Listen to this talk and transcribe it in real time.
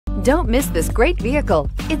Don't miss this great vehicle.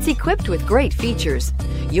 It's equipped with great features.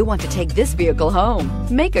 You'll want to take this vehicle home.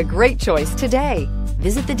 Make a great choice today.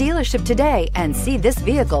 Visit the dealership today and see this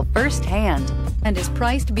vehicle firsthand, and is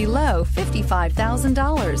priced below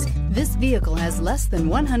 $55,000. This vehicle has less than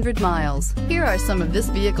 100 miles. Here are some of this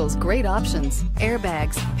vehicle's great options: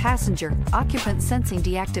 airbags, passenger, occupant sensing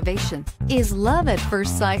deactivation. Is love at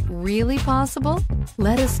first sight really possible?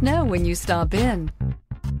 Let us know when you stop in.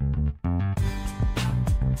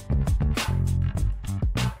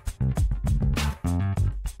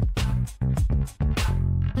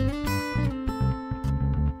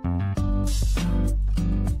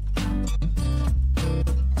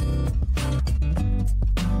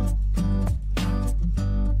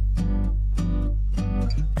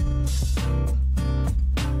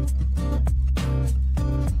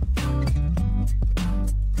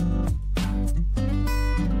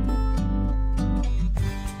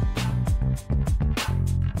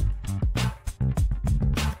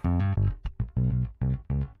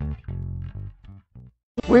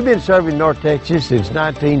 We've been serving North Texas since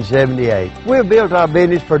 1978. We've built our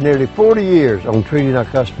business for nearly 40 years on treating our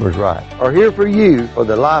customers right. We're here for you for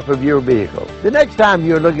the life of your vehicle. The next time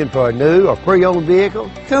you're looking for a new or pre-owned vehicle,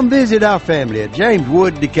 come visit our family at James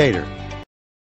Wood Decatur.